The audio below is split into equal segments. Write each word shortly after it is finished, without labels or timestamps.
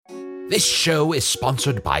This show is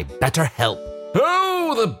sponsored by BetterHelp.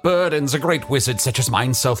 Oh, the burdens a great wizard such as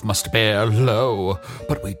myself must bear, lo.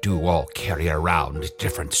 But we do all carry around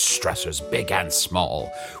different stressors, big and small.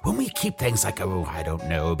 When we keep things like,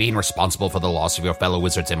 being responsible for the loss of your fellow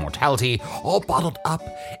wizard's immortality, all bottled up,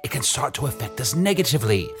 it can start to affect us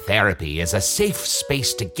negatively. Therapy is a safe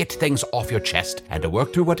space to get things off your chest and to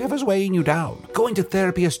work through whatever's weighing you down. Going to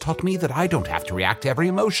therapy has taught me that I don't have to react to every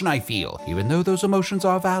emotion I feel, even though those emotions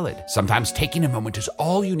are valid. Sometimes taking a moment is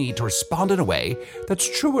all you need to respond in a way that's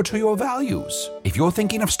truer to your values. If you're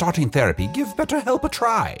thinking of starting therapy, give BetterHelp a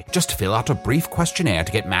try. Just fill out a brief questionnaire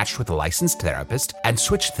to get matched with a licensed therapist and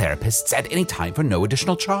switch therapists at any time for no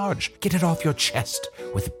additional charge. Get it off your chest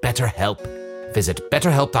with BetterHelp. Visit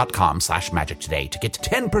betterhelp.com/magic today to get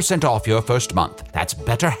 10% off your first month. That's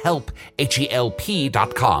BetterHelp,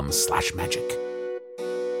 HELP.com/magic.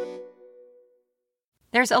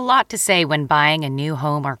 There's a lot to say when buying a new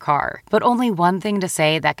home or car, but only one thing to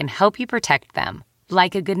say that can help you protect them.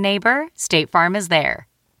 Like a good neighbor, State Farm is there.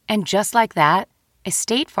 And just like that, a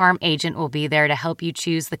State Farm agent will be there to help you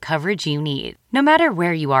choose the coverage you need, no matter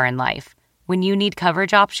where you are in life. When you need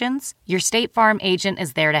coverage options, your State Farm agent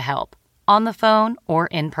is there to help, on the phone or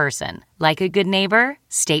in person. Like a good neighbor,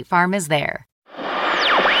 State Farm is there.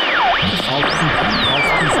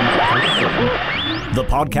 The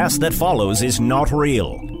podcast that follows is not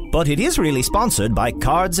real, but it is really sponsored by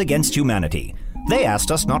Cards Against Humanity. They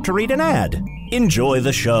asked us not to read an ad. Enjoy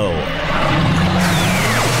the show.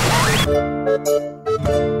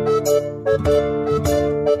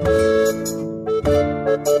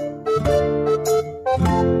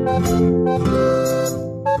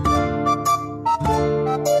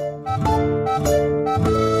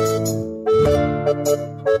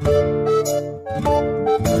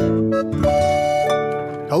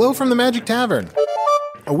 Hello from the Magic Tavern,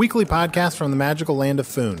 a weekly podcast from the magical land of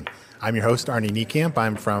Foon. I'm your host, Arnie Niekamp.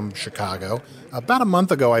 I'm from Chicago. About a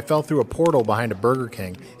month ago, I fell through a portal behind a Burger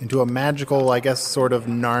King into a magical, I guess, sort of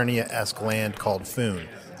Narnia-esque land called Foon.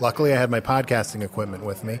 Luckily, I had my podcasting equipment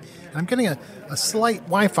with me. I'm getting a slight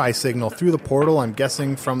Wi-Fi signal through the portal, I'm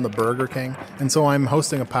guessing from the Burger King. And so I'm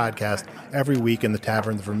hosting a podcast every week in the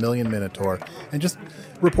Tavern's Vermilion Minotaur and just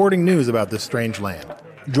reporting news about this strange land.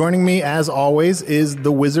 Joining me, as always, is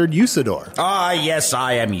the wizard Usador. Ah, yes,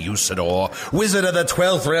 I am Usador, wizard of the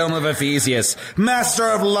 12th realm of Ephesius, master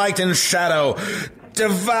of light and shadow,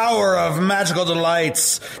 devourer of magical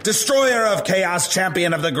delights, destroyer of chaos,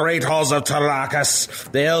 champion of the great halls of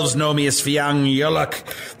Tarakas. The elves know me as Fiang Yuluk.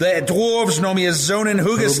 The dwarves know me as Zonin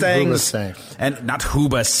Hugastangs. And not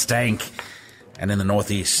Hubastank. And in the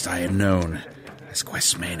northeast, I am known as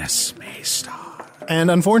Questmanus Maystar.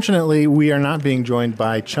 And unfortunately, we are not being joined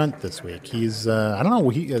by Chunt this week. He's,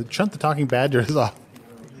 Chunt the Talking Badger is off.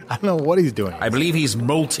 I don't know what he's doing. I believe he's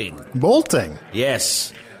molting. Molting?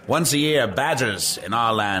 Yes. Once a year, badgers in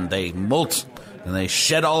our land, they molt, and they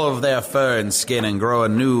shed all of their fur and skin and grow a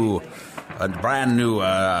brand new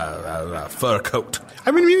fur coat.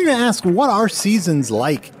 I've been meaning to ask, what are seasons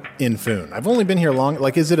like in Foon? I've only been here long.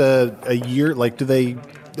 Like, is it a year? Like,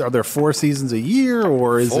 are there 4 seasons a year,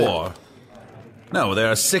 or is 4? No,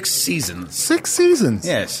 there are 6 seasons. 6 seasons?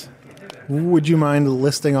 Yes. Would you mind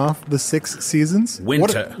listing off the 6 seasons?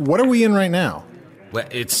 Winter. What are we in right now? Well,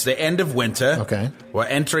 it's the end of winter. Okay. We're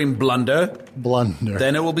entering Blunder.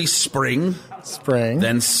 Then it will be spring.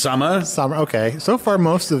 Then summer. Okay. So far,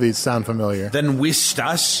 most of these sound familiar. Then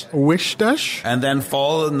Wishdash. And then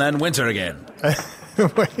fall, and then winter again.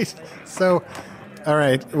 Wait. So... All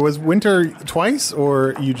right. Was winter twice,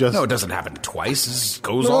 or you just... No, it doesn't happen twice. It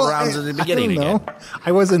goes all around at the beginning again.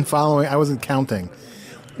 I wasn't following. I wasn't counting.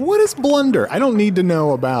 What is Blunder? I don't need to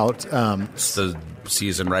know about... It's the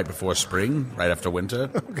season right before spring, right after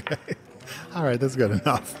winter. Okay. All right. That's good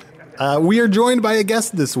enough. We are joined by a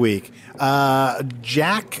guest this week.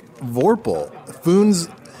 Jack Vorpal. Foon's...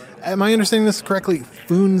 Am I understanding this correctly?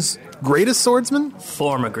 Foon's greatest swordsman?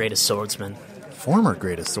 Former greatest swordsman.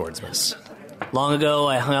 Yes. Long ago,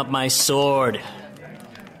 I hung up my sword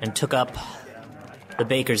and took up the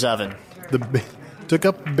baker's oven. Took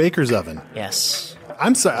up baker's oven? Yes.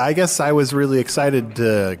 I'm sorry. I guess I was really excited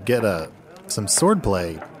to get some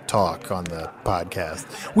swordplay talk on the podcast.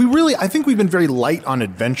 I think we've been very light on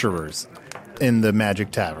adventurers in the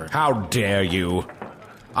Magic Tavern. How dare you?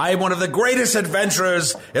 I am one of the greatest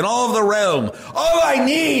adventurers in all of the realm. All I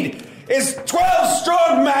need is 12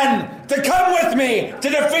 strong men to come with me to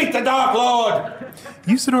defeat the Dark Lord.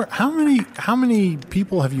 Usador, how many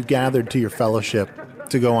people have you gathered to your fellowship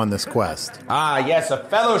to go on this quest? Ah, yes, a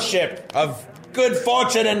fellowship of good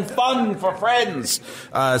fortune and fun for friends.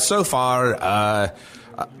 So far,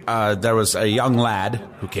 there was a young lad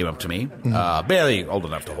who came up to me, barely old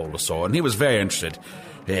enough to hold a sword, and he was very interested.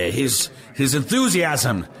 His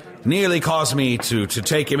enthusiasm nearly caused me to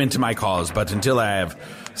take him into my cause, but until I have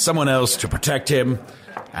someone else to protect him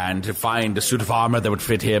and to find a suit of armor that would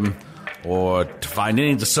fit him, or to find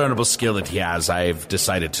any discernible skill that he has, I've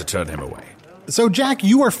decided to turn him away. So, Jack,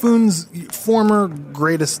 you are Foon's former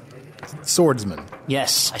greatest swordsman.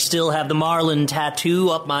 Yes, I still have the Marlin tattoo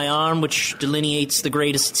up my arm, which delineates the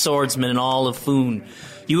greatest swordsman in all of Foon.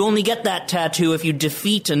 You only get that tattoo if you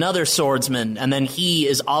defeat another swordsman, and then he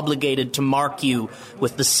is obligated to mark you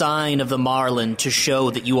with the sign of the Marlin to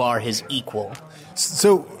show that you are his equal.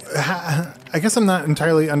 So, I guess I'm not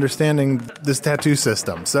entirely understanding this tattoo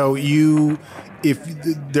system. So, if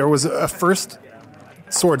there was a first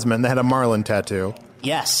swordsman that had a Marlin tattoo.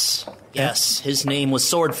 Yes, his name was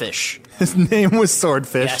Swordfish. His name was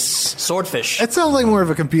Swordfish. Yes, Swordfish. It sounds like more of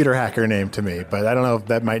a computer hacker name to me, but I don't know if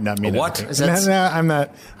that might not mean What? anything. I'm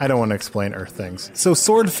not. I don't want to explain Earth things. So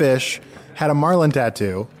Swordfish had a Marlin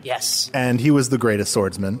tattoo. Yes. And he was the greatest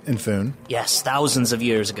swordsman in Foon. Yes, thousands of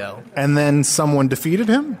years ago. And then someone defeated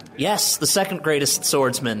him? Yes, the second greatest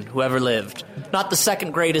swordsman who ever lived. Not the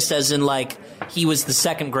second greatest as in, like, he was the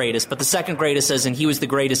second greatest, but the second greatest as in he was the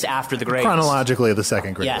greatest after the greatest. Chronologically, the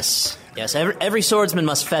second greatest. Yes. Every swordsman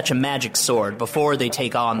must fetch a magic sword before they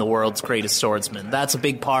take on the world's greatest swordsman. That's a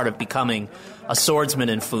big part of becoming a swordsman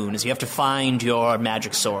in Foon, is you have to find your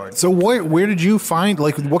magic sword. So where did you find,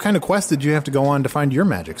 like, what kind of quest did you have to go on to find your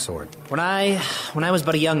magic sword? When I was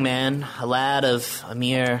but a young man, a lad of a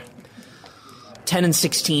mere 10 and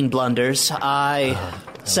 16 blunders, I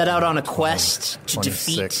set out on a quest to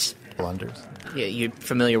 26 defeat... blunders. Yeah, you're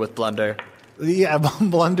familiar with blunder. Yeah,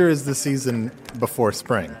 blunder is the season before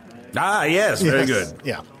spring. Ah, yes, very good.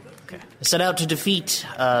 Yeah. I set out to defeat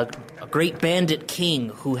a great bandit king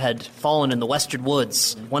who had fallen in the western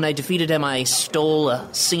woods. When I defeated him, I stole a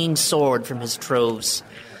singing sword from his troves.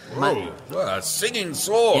 Whoa, a singing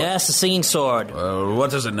sword. Yes, a singing sword.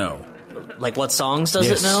 What does it know? Like what songs does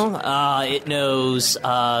it know? It knows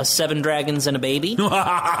 7 Dragons and a Baby.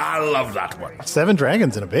 I love that one. 7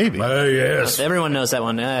 dragons and a baby. Yes. Everyone knows that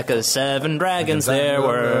one, because 7 dragons there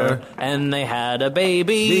were, and they had a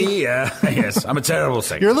baby. Yes, I'm a terrible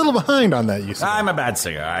singer. You're a little behind on that, you said. I'm a bad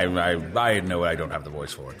singer. I know I don't have the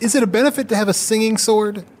voice for it. Is it a benefit to have a singing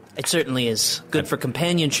sword? It certainly is. Good for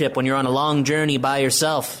companionship when you're on a long journey by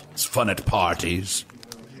yourself. It's fun at parties.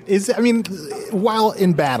 While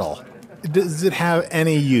in battle, does it have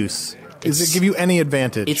any use? Does it give you any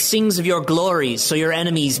advantage? It sings of your glories, so your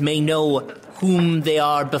enemies may know whom they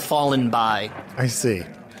are befallen by. I see.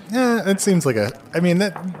 Yeah, that seems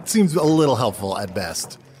that seems a little helpful at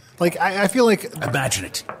best. Like, I feel like... Imagine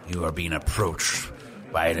it. You are being approached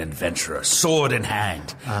by an adventurer, sword in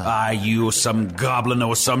hand. Are you some goblin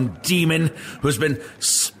or some demon who's been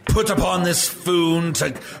put upon this Foon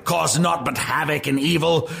to cause naught but havoc and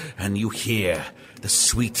evil? And you hear the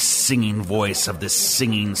sweet singing voice of this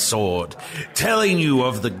singing sword, telling you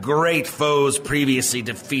of the great foes previously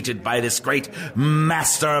defeated by this great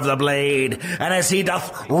master of the blade, and as he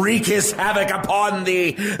doth wreak his havoc upon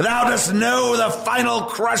thee, thou dost know the final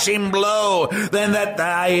crushing blow, then that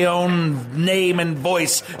thy own name and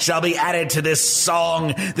voice shall be added to this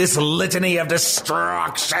song, this litany of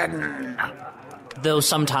destruction. Though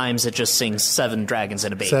sometimes it just sings 7 dragons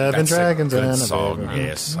and a baby. 7 dragons and a song. baby.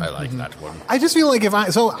 Yes, I like that one. I just feel like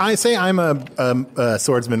I say I'm a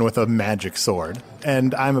swordsman with a magic sword,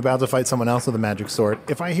 and I'm about to fight someone else with a magic sword.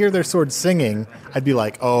 If I hear their sword singing, I'd be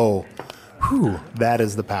like, oh, whew, that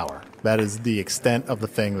is the power. That is the extent of the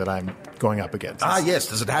thing that I'm going up against. Yes.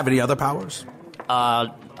 Does it have any other powers?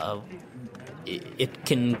 It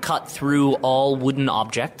can cut through all wooden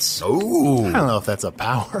objects. Ooh. I don't know if that's a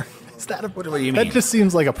power. Is that What do you mean? That just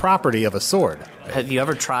seems like a property of a sword. Have you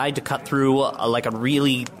ever tried to cut through a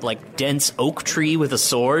really dense oak tree with a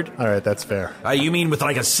sword? All right, that's fair. You mean with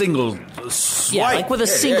like a single swipe? Yeah, like with a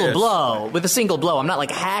single yes. blow. With a single blow. I'm not like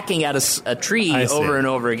hacking at a tree I see. over and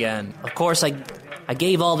over again. Of course, I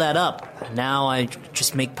gave all that up. Now I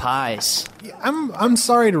just make pies. I'm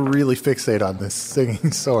sorry to really fixate on this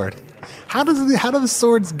singing sword. How do the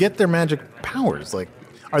swords get their magic powers? Like,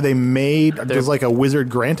 are they made? Does like a wizard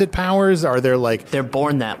granted powers? Are there like They're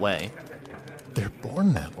born that way. they're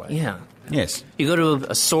born that way? Yeah. Yes. You go to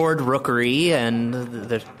a sword rookery, and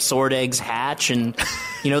the sword eggs hatch, and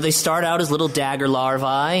they start out as little dagger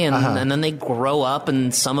larvae, and then they grow up,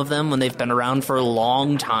 and some of them, when they've been around for a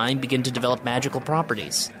long time, begin to develop magical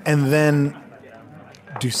properties. And then,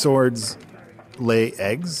 do swords lay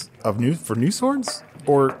eggs for new swords,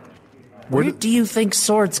 or Where do you think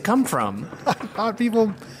swords come from?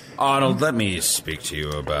 people? Arnold, let me speak to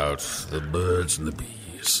you about the birds and the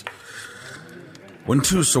bees. When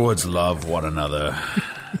two swords love one another,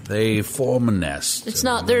 they form a nest. It's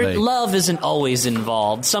not, love isn't always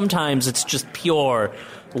involved. Sometimes it's just pure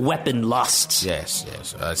weapon lust. Yes,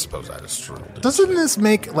 I suppose that is true. Doesn't this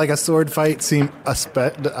make like a sword fight seem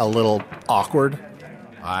a little awkward?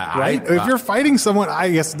 Right? If you're fighting someone,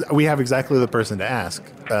 I guess we have exactly the person to ask.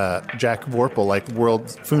 Jack Vorpal, like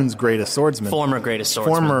Foon's greatest swordsman. Former greatest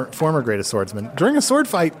swordsman. Former greatest swordsman. During a sword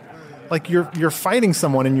fight, like you're fighting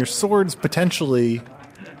someone and your swords potentially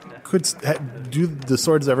could... Do the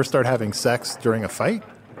swords ever start having sex during a fight?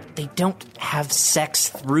 They don't have sex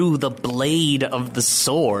through the blade of the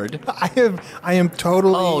sword. I am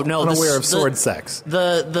totally unaware of sword sex.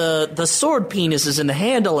 The sword penis is in the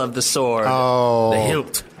handle of the sword. Oh. The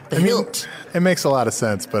hilt. The hilt. It makes a lot of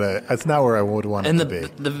sense, but it's not where I would want it to be.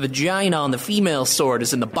 And the vagina on the female sword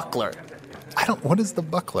is in the buckler. What is the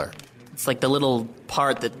buckler? It's like the little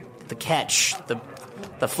part the catch,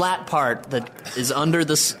 the flat part that is under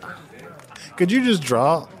the... Could you just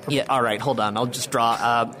draw? Yeah, all right, hold on. I'll just draw.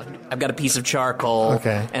 I've got a piece of charcoal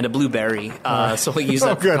and a blueberry, so we'll use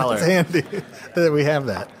that for color. It's handy that we have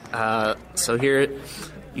that. So here,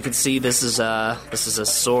 you can see this is a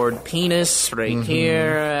sword penis right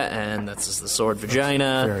here, and this is the sword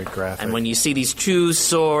vagina. Very graphic. And when you see these two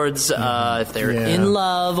swords, if they're in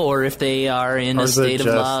love or if they are in a state of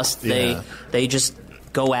lust, they just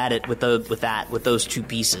go at it with those two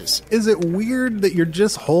pieces. Is it weird that you're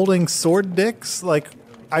just holding sword dicks? Like,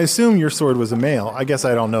 I assume your sword was a male. I guess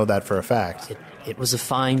I don't know that for a fact. It was a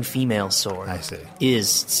fine female sword. I see. Is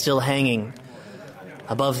still hanging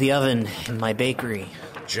above the oven in my bakery.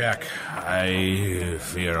 Jack, I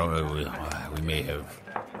fear we may have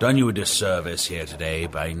done you a disservice here today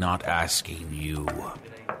by not asking you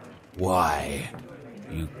why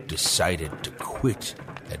you decided to quit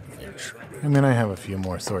adventure. I mean, I have a few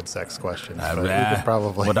more sword sex questions, but we could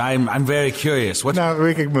probably... But I'm very curious. No,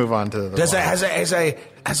 we could move on to the...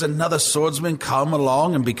 Has another swordsman come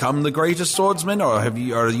along and become the greatest swordsman, or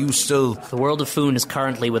are you still... The world of Foon is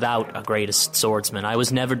currently without a greatest swordsman. I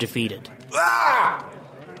was never defeated. Ah!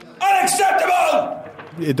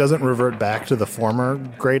 Unacceptable! It doesn't revert back to the former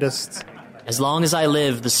greatest? As long as I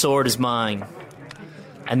live, the sword is mine.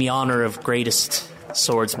 And the honor of greatest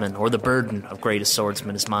swordsman, or the burden of greatest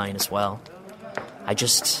swordsman, is mine as well. I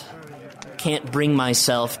just can't bring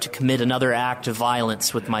myself to commit another act of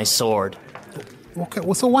violence with my sword. Okay,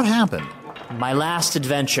 well, so what happened? My last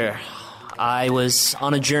adventure, I was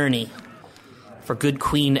on a journey for good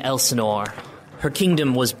Queen Elsinore. Her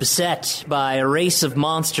kingdom was beset by a race of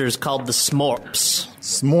monsters called the Smorps.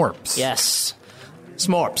 Smorps? Yes.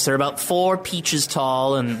 Smorps. They're about 4 peaches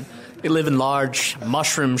tall, and they live in large,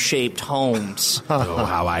 mushroom-shaped homes. Oh,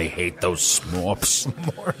 how I hate those Smorps.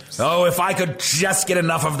 Oh, if I could just get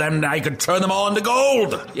enough of them, I could turn them all into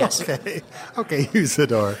gold. Yes. Okay,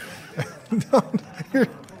 Usador.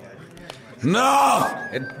 No!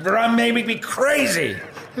 It made me crazy.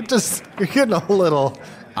 You're getting a little...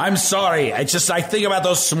 I'm sorry. I think about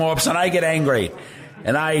those Smorps and I get angry.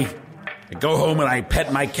 And I go home and I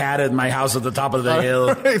pet my cat at my house at the top of the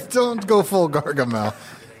hill. Right, don't go full Gargamel.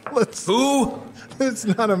 Who? It's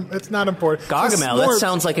not important. Gargamel, that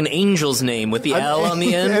sounds like an angel's name with the L on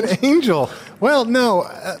the end. An angel. Well, no.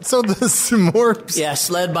 So the Smorps... Yes,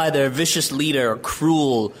 led by their vicious leader, a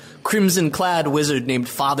cruel, crimson-clad wizard named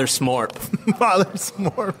Father Smorp. Father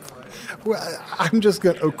Smorp. Well, I'm just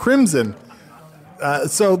going to... Oh, crimson.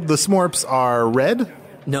 So the Smorps are red?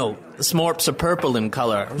 No, the Smorps are purple in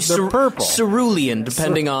color. They're purple. Cerulean,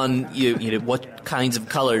 depending on what kinds of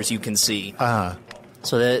colors you can see. Uh-huh.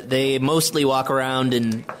 So they mostly walk around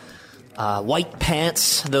in white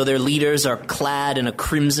pants, though their leaders are clad in a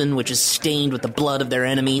crimson, which is stained with the blood of their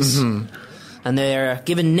enemies. Mm-hmm. And they're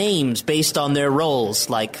given names based on their roles,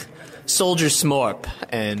 like Soldier Smorp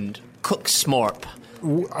and Cook Smorp.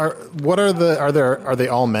 Are they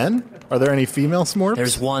all men? Are there any female Smorps?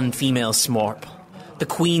 There's one female Smorp, the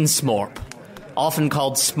Queen Smorp, often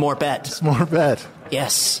called Smorpette. Smorpette.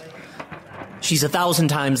 Yes. She's 1,000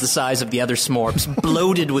 times the size of the other Smorps,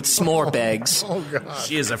 bloated with Smorp eggs. Oh, God.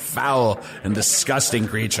 She is a foul and disgusting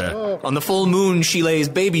creature. Oh. On the full moon, she lays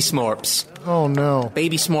baby Smorps. Oh, no.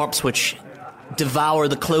 Baby Smorps which devour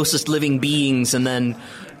the closest living beings and then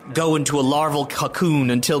go into a larval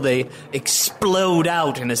cocoon until they explode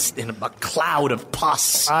out in a cloud of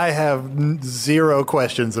pus. I have 0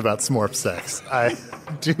 questions about Smorp sex. I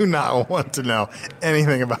do not want to know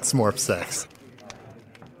anything about Smorp sex.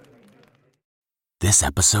 This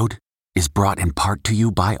episode is brought in part to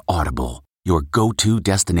you by Audible, your go-to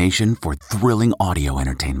destination for thrilling audio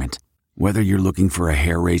entertainment. Whether you're looking for a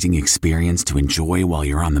hair-raising experience to enjoy while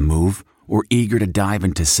you're on the move, or eager to dive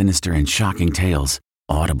into sinister and shocking tales,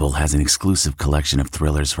 Audible has an exclusive collection of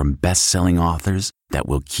thrillers from best-selling authors that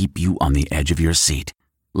will keep you on the edge of your seat.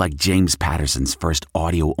 Like James Patterson's first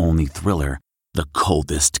audio-only thriller, The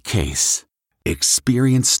Coldest Case.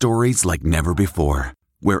 Experience stories like never before,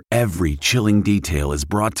 where every chilling detail is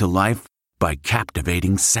brought to life by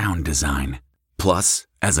captivating sound design. Plus,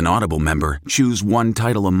 as an Audible member, choose one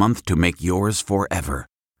title a month to make yours forever.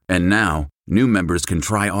 And now, new members can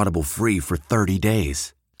try Audible free for 30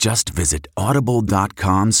 days. Just visit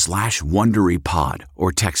audible.com/WonderyPod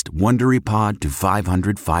or text WonderyPod to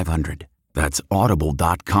 500-500. That's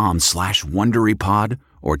audible.com/WonderyPod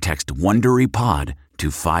or text WonderyPod to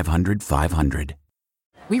 500-500.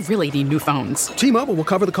 We really need new phones. T-Mobile will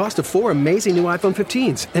cover the cost of 4 amazing new iPhone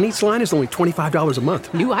 15s, and each line is only $25 a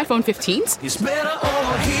month. New iPhone 15s? It's better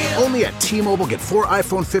over here. Only at T-Mobile, get 4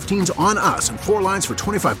 iPhone 15s on us and 4 lines for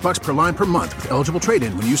 $25 per line per month with eligible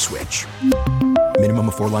trade-in when you switch. Minimum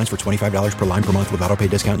of 4 lines for $25 per line per month with autopay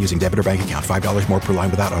discount using debit or bank account. $5 more per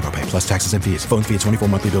line without autopay, plus taxes and fees. Phone fee at 24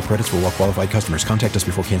 monthly bill credits for well-qualified customers. Contact us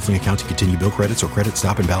before canceling account to continue bill credits or credit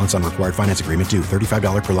stop and balance on required finance agreement due.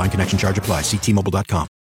 $35 per line connection charge applies. See T-Mobile.com.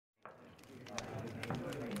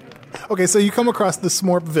 Okay, so you come across the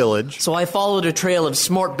Smorp village. So I followed a trail of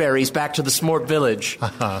smort berries back to the smort village.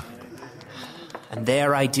 Uh-huh. And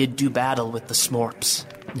there I did do battle with the smorps.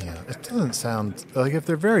 Yeah, it doesn't sound... Like, if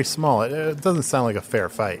they're very small, it doesn't sound like a fair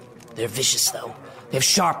fight. They're vicious, though. They have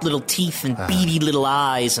sharp little teeth and beady little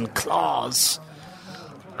eyes and claws.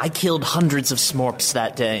 I killed hundreds of smorps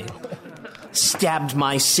that day. Stabbed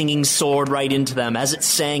my singing sword right into them as it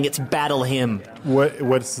sang its battle hymn.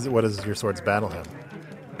 What is your sword's battle hymn?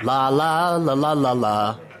 La la la la la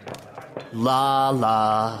la. La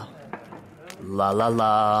la. La la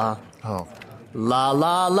la. Oh. La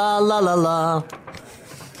la la la la la.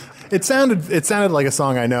 It sounded like a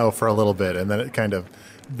song I know for a little bit, and then it kind of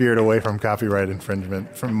veered away from copyright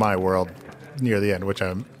infringement from my world near the end, which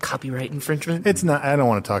I'm... Copyright infringement? It's not... I don't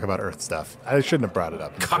want to talk about Earth stuff. I shouldn't have brought it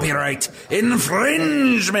up. Copyright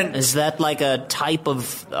infringement! Is that like a type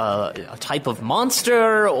of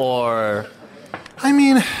monster, or... I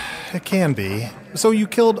mean, it can be. So you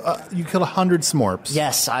killed 100 smorps.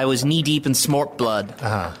 Yes, I was knee-deep in smorp blood.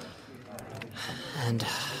 Uh-huh. And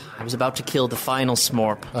I was about to kill the final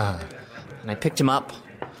smorp. Uh-huh. And I picked him up.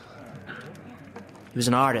 He was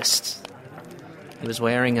an artist. He was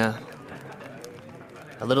wearing a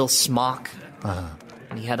little smock. Uh-huh.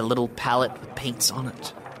 And he had a little palette with paints on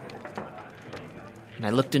it. And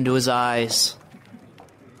I looked into his eyes.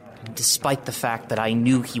 And despite the fact that I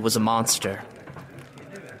knew he was a monster,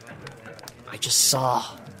 I just saw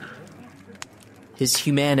his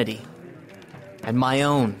humanity and my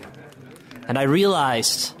own. And I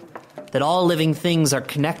realized that all living things are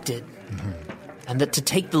connected, and that to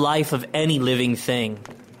take the life of any living thing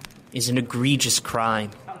is an egregious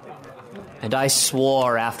crime. And I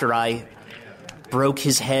swore after I broke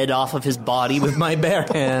his head off of his body with my bare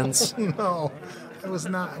hands. No, that was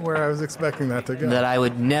not where I was expecting that to go. That I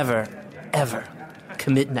would never, ever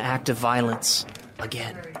commit an act of violence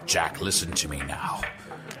again. Jack, listen to me now.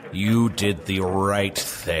 You did the right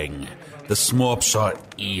thing. The Smorps are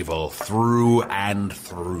evil through and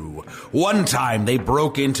through. One time they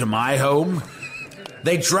broke into my home.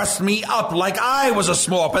 They dressed me up like I was a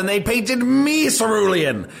Smorp, and they painted me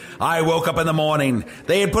cerulean. I woke up in the morning.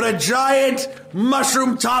 They had put a giant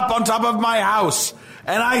mushroom top on top of my house,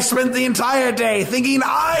 and I spent the entire day thinking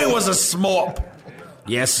I was a Smorp.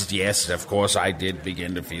 Yes, of course I did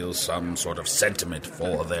begin to feel some sort of sentiment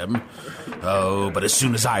for them. Oh, but as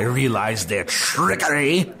soon as I realized their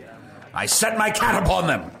trickery, I set my cat upon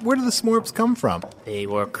them. Where do the Smorps come from? They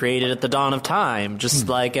were created at the dawn of time, just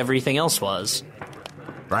like everything else was.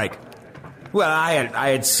 Right. Well, I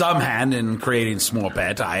had some hand in creating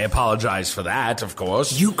Smorpet. I apologize for that, of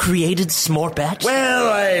course. You created Smorpet? Well,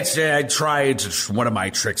 I tried one of my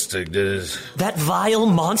tricks to... That vile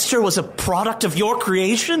monster was a product of your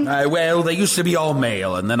creation? Well, they used to be all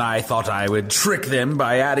male, and then I thought I would trick them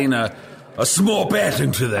by adding a Smorpet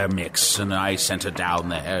into their mix, and I sent her down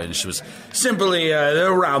there, and she was simply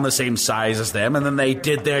around the same size as them, and then they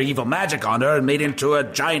did their evil magic on her and made into a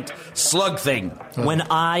giant slug thing. When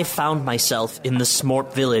I found myself in the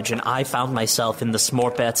Smorp village, and I found myself in the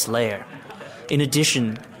Smorpet's lair, in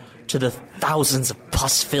addition to the thousands of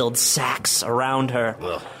pus-filled sacks around her,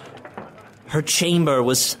 her chamber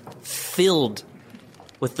was filled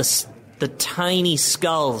with the tiny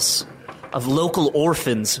skulls of local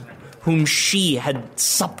orphans whom she had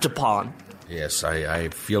supped upon. Yes, I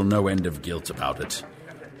feel no end of guilt about it.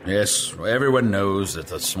 Yes, everyone knows that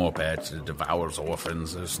the Smorpet devours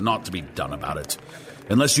orphans. There's naught to be done about it.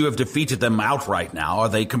 Unless you have defeated them outright now, are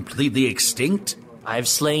they completely extinct? I've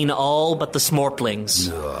slain all but the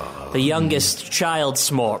Smorplings. The youngest child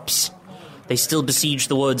Smorps. They still besiege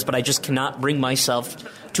the woods, but I just cannot bring myself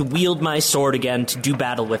to wield my sword again to do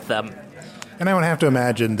battle with them. And I would have to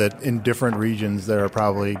imagine that in different regions there are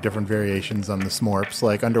probably different variations on the Smorps.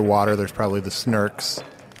 Like underwater, there's probably the Snurks.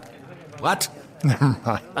 What? Never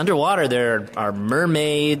mind. Underwater, there are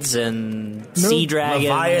mermaids and sea dragons.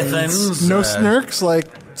 Leviathans. No Snurks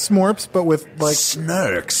like Smorps, but with like...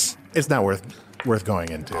 Snurks? It's not worth going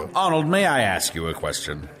into. Arnold, may I ask you a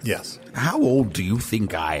question? Yes. How old do you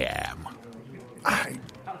think I am?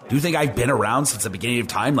 Do you think I've been around since the beginning of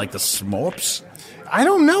time like the Smorps? I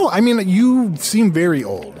don't know. I mean, you seem very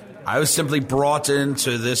old. I was simply brought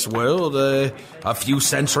into this world a few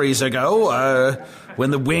centuries ago, when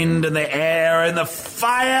the wind and the air and the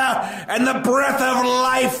fire and the breath of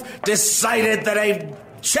life decided that a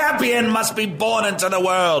champion must be born into the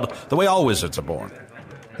world, the way all wizards are born.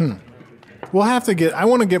 We'll have to I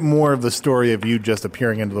want to get more of the story of you just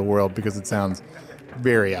appearing into the world because it sounds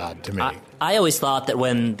very odd to me. I always thought that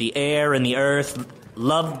when the air and the earth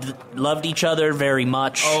loved each other very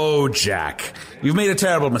much. Oh, Jack, you've made a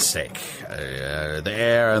terrible mistake. The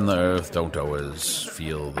air and the earth don't always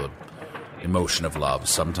feel the emotion of love.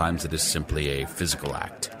 Sometimes it is simply a physical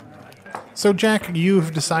act. So, Jack,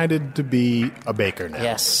 you've decided to be a baker now.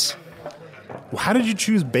 Yes. How did you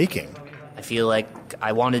choose baking? I feel like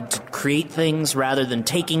I wanted to create things rather than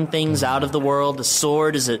taking things out of the world. A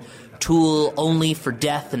sword is a tool only for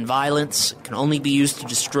death and violence. It can only be used to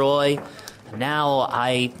destroy. And now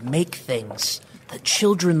I make things that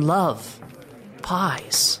children love.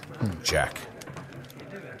 Pies. Jack,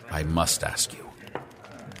 I must ask you,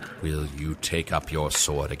 will you take up your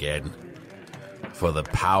sword again? For the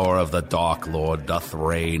power of the Dark Lord doth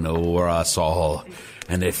reign over us all,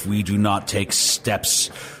 and if we do not take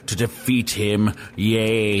steps to defeat him,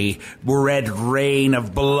 yea, red rain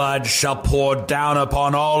of blood shall pour down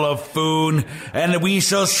upon all of Foon, and we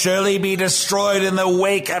shall surely be destroyed in the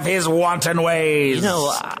wake of his wanton ways. You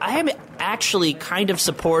know, I am actually kind of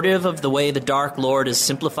supportive of the way the Dark Lord has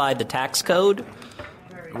simplified the tax code.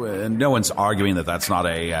 No one's arguing that that's not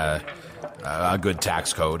a good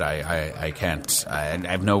tax code. I can't. I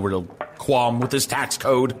have no real qualm with this tax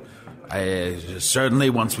code. Certainly,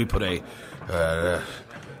 once we put a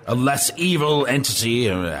less evil entity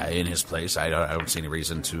in his place, I don't see any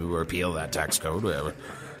reason to repeal that tax code.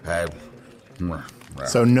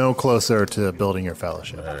 So no closer to building your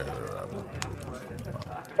fellowship.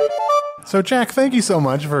 So, Jack, thank you so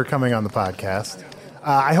much for coming on the podcast.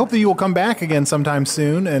 I hope that you will come back again sometime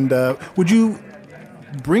soon. And would you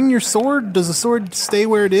bring your sword? Does the sword stay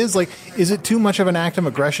where it is? Like, is it too much of an act of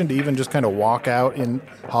aggression to even just kind of walk out in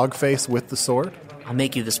hog face with the sword? I'll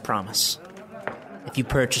make you this promise. If you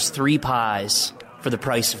purchase 3 pies for the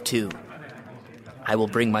price of 2, I will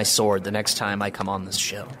bring my sword the next time I come on this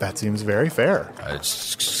show. That seems very fair.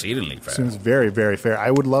 It's exceedingly fair. Seems very, very fair. I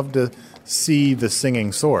would love to see the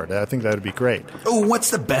singing sword. I think that would be great. Oh, what's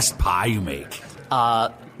the best pie you make?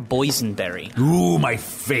 Boysenberry. Ooh, my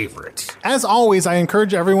favorite. As always, I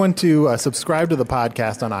encourage everyone to subscribe to the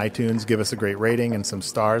podcast on iTunes, give us a great rating and some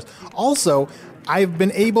stars. Also, I've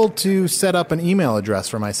been able to set up an email address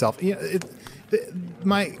for myself.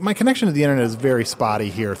 My connection to the internet is very spotty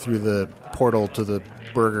here through the portal to the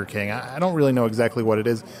Burger King. I don't really know exactly what it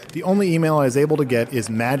is. The only email I was able to get is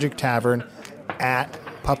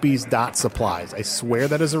magictavern@puppies.supplies. I swear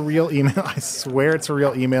that is a real email. I swear it's a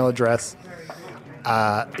real email address.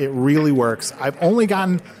 It really works. I've only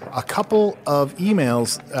gotten a couple of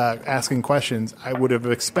emails asking questions. I would have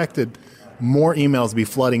expected more emails to be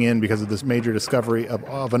flooding in because of this major discovery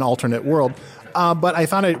of an alternate world. But I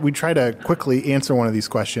thought we'd try to quickly answer one of these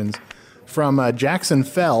questions. From Jackson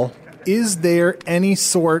Fell, is there any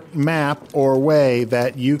sort map or way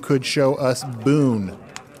that you could show us Boone?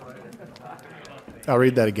 I'll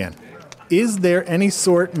read that again. Is there any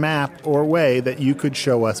sort map or way that you could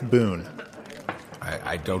show us Boone?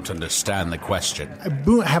 I don't understand the question.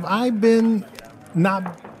 Boone, have I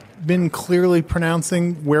not been clearly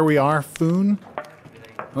pronouncing where we are, Foon?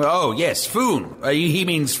 Oh, yes, Foon. He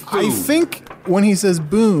means Foon. I think when he says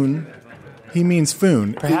Boone, he means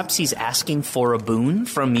Foon. Perhaps he's asking for a boon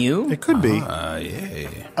from you? It could be. Yeah.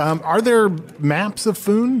 Are there maps of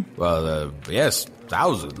Foon? Well, yes,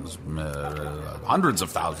 thousands. Hundreds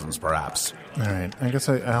of thousands, perhaps. All right. I guess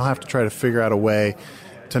I'll have to try to figure out a way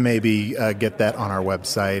to maybe get that on our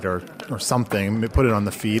website or something, put it on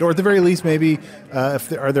the feed, or at the very least, maybe if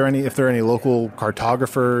there are any local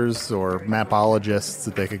cartographers or mapologists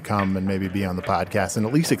that they could come and maybe be on the podcast and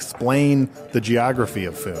at least explain the geography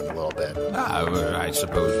of Foon a little bit. I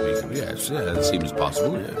suppose we could. Yes, that seems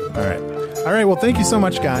possible. Yeah. All right. Well, thank you so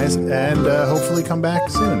much, guys, and hopefully come back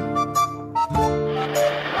soon.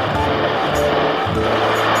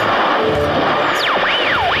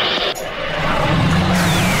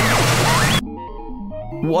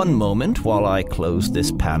 One moment while I close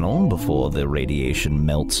this panel before the radiation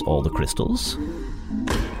melts all the crystals.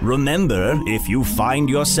 Remember, if you find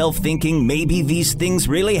yourself thinking maybe these things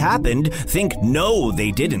really happened, think no,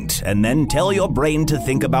 they didn't, and then tell your brain to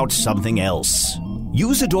think about something else.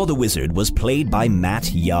 Usador the Wizard was played by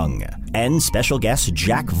Matt Young, and special guest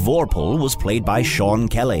Jack Vorpal was played by Sean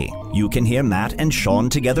Kelly. You can hear Matt and Sean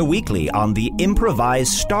together weekly on the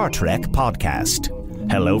Improvised Star Trek podcast.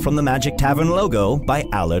 Hello from the Magic Tavern logo by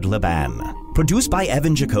Allard Laban. Produced by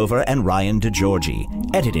Evan Jacover and Ryan DeGiorgi.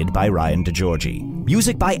 Edited by Ryan DeGiorgi.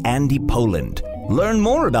 Music by Andy Poland. Learn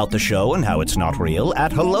more about the show and how it's not real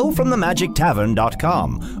at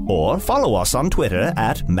hellofromthemagictavern.com or follow us on Twitter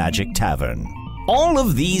at Magic Tavern. All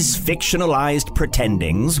of these fictionalized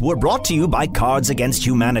pretendings were brought to you by Cards Against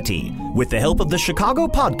Humanity with the help of the Chicago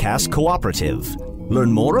Podcast Cooperative.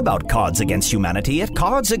 Learn more about Cards Against Humanity at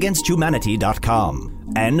cardsagainsthumanity.com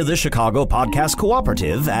and the Chicago Podcast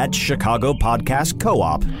Cooperative at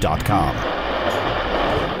chicagopodcastcoop.com.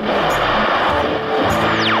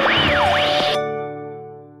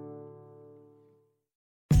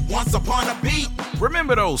 Once upon a beat.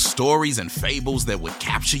 Remember those stories and fables that would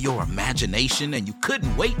capture your imagination and you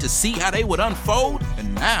couldn't wait to see how they would unfold?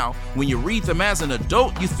 And now, when you read them as an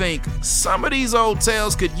adult, you think, some of these old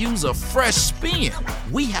tales could use a fresh spin.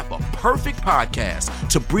 We have a perfect podcast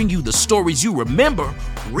to bring you the stories you remember,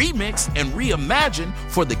 remix, and reimagine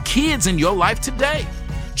for the kids in your life today.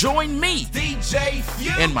 Join me, DJ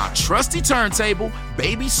Foon, and my trusty turntable,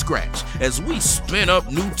 Baby Scratch, as we spin up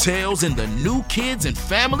new tales in the New Kids and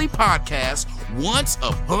Family podcast, Once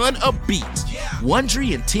Upon a Beat.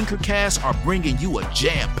 Wondery and Tinkercast are bringing you a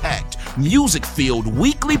jam-packed, music-filled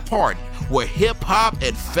weekly party where hip-hop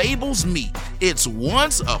and fables meet. It's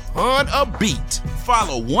Once Upon a Beat.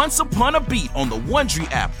 Follow Once Upon a Beat on the Wondery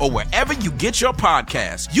app or wherever you get your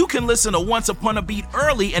podcasts. You can listen to Once Upon a Beat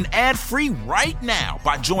early and ad-free right now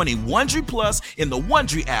by joining Wondery Plus in the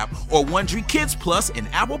Wondery app or Wondery Kids Plus in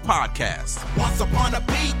Apple Podcasts. Once Upon a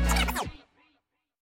Beat.